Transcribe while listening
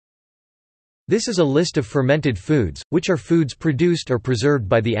This is a list of fermented foods, which are foods produced or preserved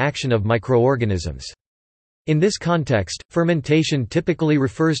by the action of microorganisms. In this context, fermentation typically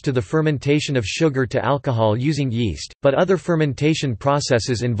refers to the fermentation of sugar to alcohol using yeast, but other fermentation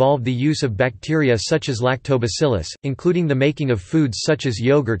processes involve the use of bacteria such as lactobacillus, including the making of foods such as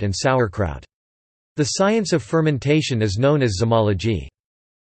yogurt and sauerkraut. The science of fermentation is known as zymology.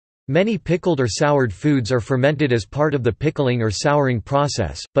 Many pickled or soured foods are fermented as part of the pickling or souring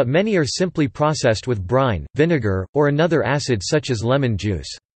process, but many are simply processed with brine, vinegar, or another acid such as lemon juice.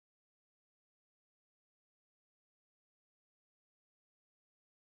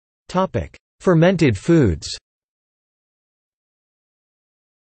 Fermented foods.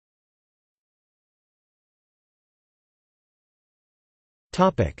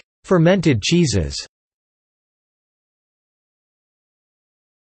 Fermented cheeses.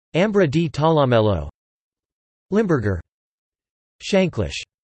 Ambra di Talamello, Limburger, Shanklish.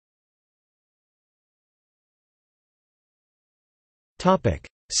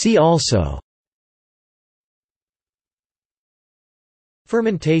 See also: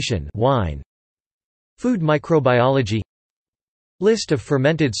 fermentation, wine; food microbiology; list of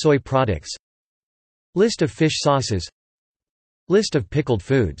fermented soy products; list of fish sauces; list of pickled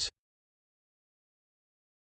foods.